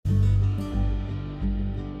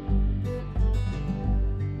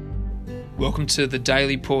Welcome to the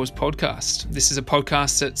Daily Pause podcast. This is a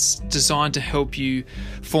podcast that's designed to help you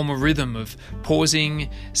form a rhythm of pausing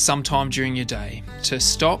sometime during your day, to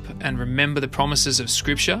stop and remember the promises of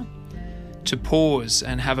Scripture, to pause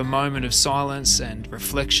and have a moment of silence and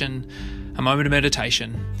reflection, a moment of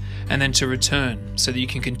meditation, and then to return so that you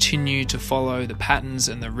can continue to follow the patterns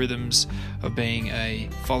and the rhythms of being a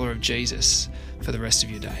follower of Jesus for the rest of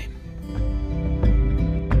your day.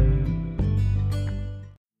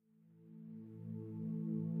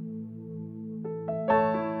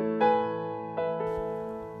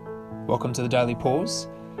 Welcome to the Daily Pause.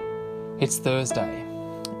 It's Thursday,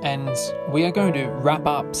 and we are going to wrap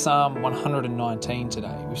up Psalm 119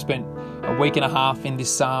 today. We've spent a week and a half in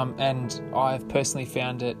this psalm, and I've personally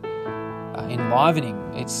found it enlivening.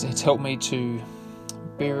 It's helped me to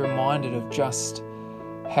be reminded of just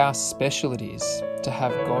how special it is to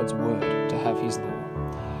have God's Word, to have His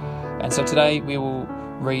law. And so today we will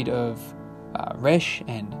read of Resh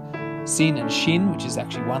and Sin and Shin, which is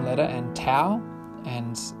actually one letter, and Tau.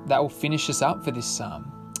 And that will finish us up for this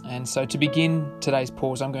psalm. And so to begin today's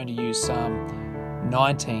pause, I'm going to use Psalm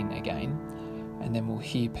 19 again, and then we'll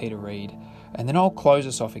hear Peter read. And then I'll close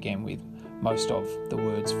us off again with most of the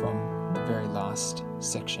words from the very last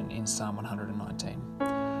section in Psalm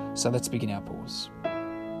 119. So let's begin our pause.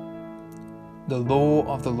 The law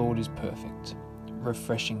of the Lord is perfect,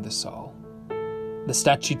 refreshing the soul. The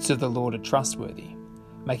statutes of the Lord are trustworthy,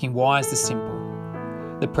 making wise the simple.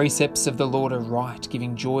 The precepts of the Lord are right,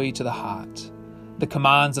 giving joy to the heart. The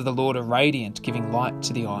commands of the Lord are radiant, giving light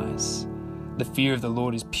to the eyes. The fear of the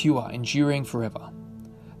Lord is pure, enduring forever.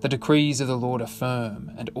 The decrees of the Lord are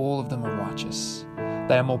firm, and all of them are righteous.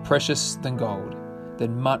 They are more precious than gold,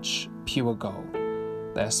 than much pure gold.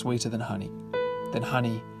 They are sweeter than honey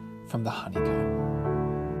from the honeycomb.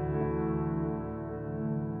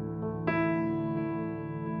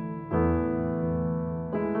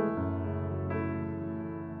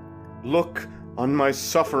 Look on my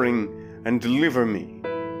suffering and deliver me,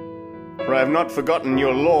 for I have not forgotten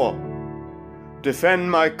your law.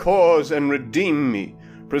 Defend my cause and redeem me.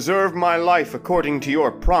 Preserve my life according to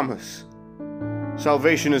your promise.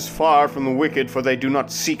 Salvation is far from the wicked, for they do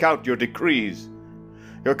not seek out your decrees.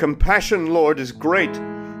 Your compassion, Lord, is great.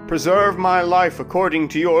 Preserve my life according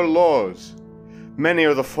to your laws. Many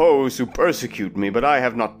are the foes who persecute me, but I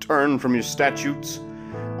have not turned from your statutes.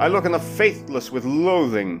 I look on the faithless with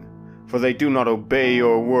loathing, for they do not obey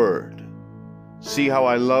your word. See how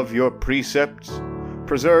I love your precepts.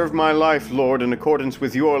 Preserve my life, Lord, in accordance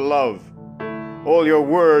with your love. All your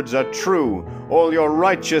words are true. All your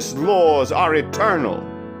righteous laws are eternal.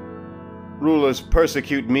 Rulers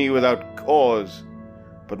persecute me without cause,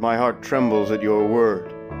 but my heart trembles at your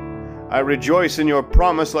word. I rejoice in your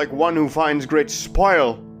promise like one who finds great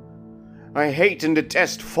spoil. I hate and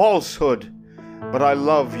detest falsehood, but I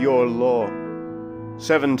love your law.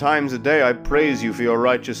 7 times a day I praise you for your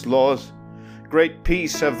righteous laws. Great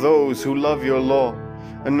peace have those who love your law,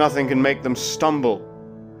 and nothing can make them stumble.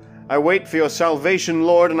 I wait for your salvation,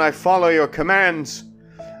 Lord, and I follow your commands.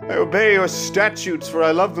 I obey your statutes, for I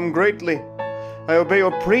love them greatly. I obey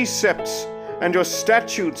your precepts and your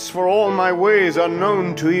statutes, for all my ways are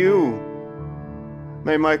known to you.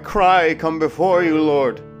 May my cry come before you,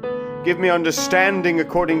 Lord. Give me understanding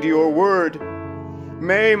according to your word.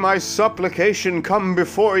 May my supplication come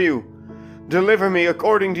before you. Deliver me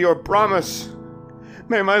according to your promise.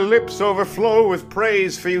 May my lips overflow with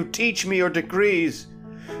praise, for you teach me your decrees.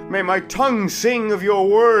 May my tongue sing of your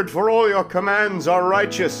word, for all your commands are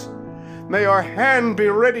righteous. May your hand be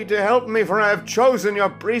ready to help me, for I have chosen your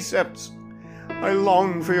precepts. I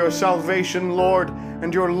long for your salvation, Lord,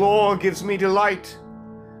 and your law gives me delight.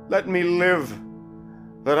 Let me live,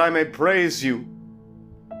 that I may praise you,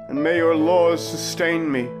 and may your laws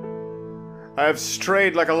sustain me. I have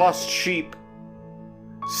strayed like a lost sheep.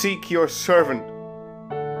 Seek your servant,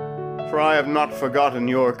 for I have not forgotten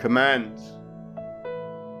your commands.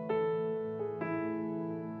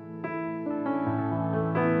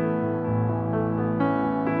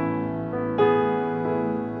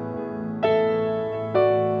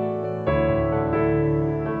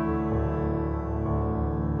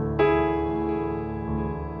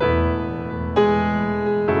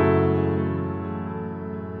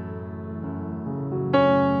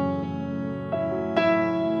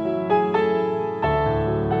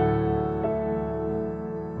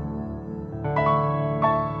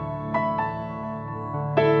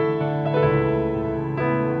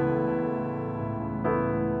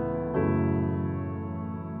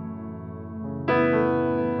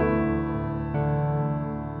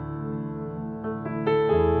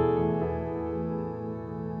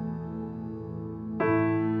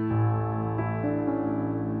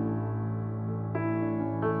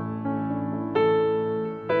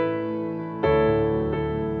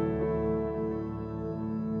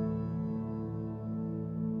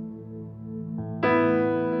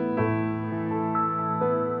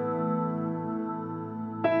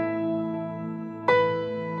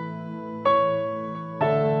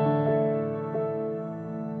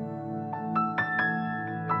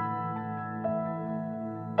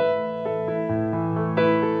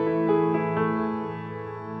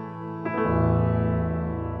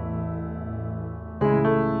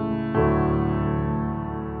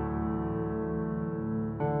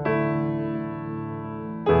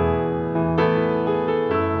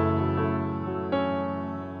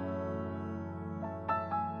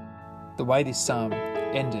 the way this psalm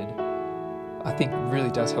ended, I think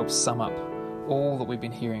really does help sum up all that we've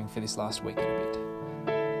been hearing for this last week and a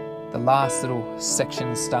bit. The last little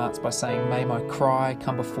section starts by saying, "May my cry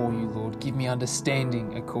come before you, Lord. Give me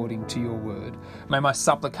understanding according to your word. May my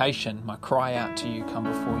supplication, my cry out to you, come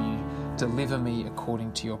before you. Deliver me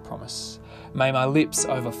according to your promise. May my lips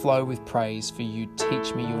overflow with praise, for you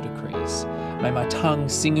teach me your decrees. May my tongue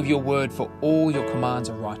sing of your word, for all your commands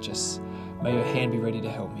are righteous. May your hand be ready to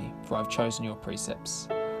help me, for I've chosen your precepts.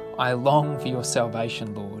 I long for your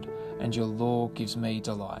salvation, Lord, and your law gives me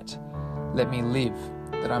delight. Let me live,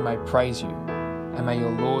 that I may praise you, and may your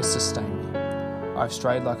laws sustain me. I've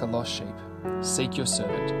strayed like a lost sheep. Seek your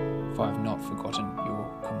servant, for I have not forgotten your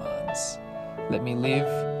commands. Let me live,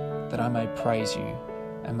 that I may praise you,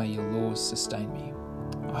 and may your laws sustain me."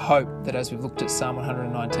 I hope that as we've looked at Psalm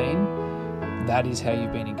 119, that is how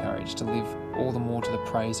you've been encouraged to live all the more to the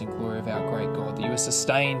praise and glory of our great God, that you are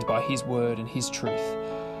sustained by his word and his truth.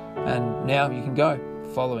 And now you can go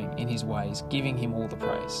following in his ways, giving him all the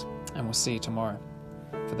praise. And we'll see you tomorrow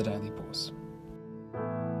for the Daily Pause.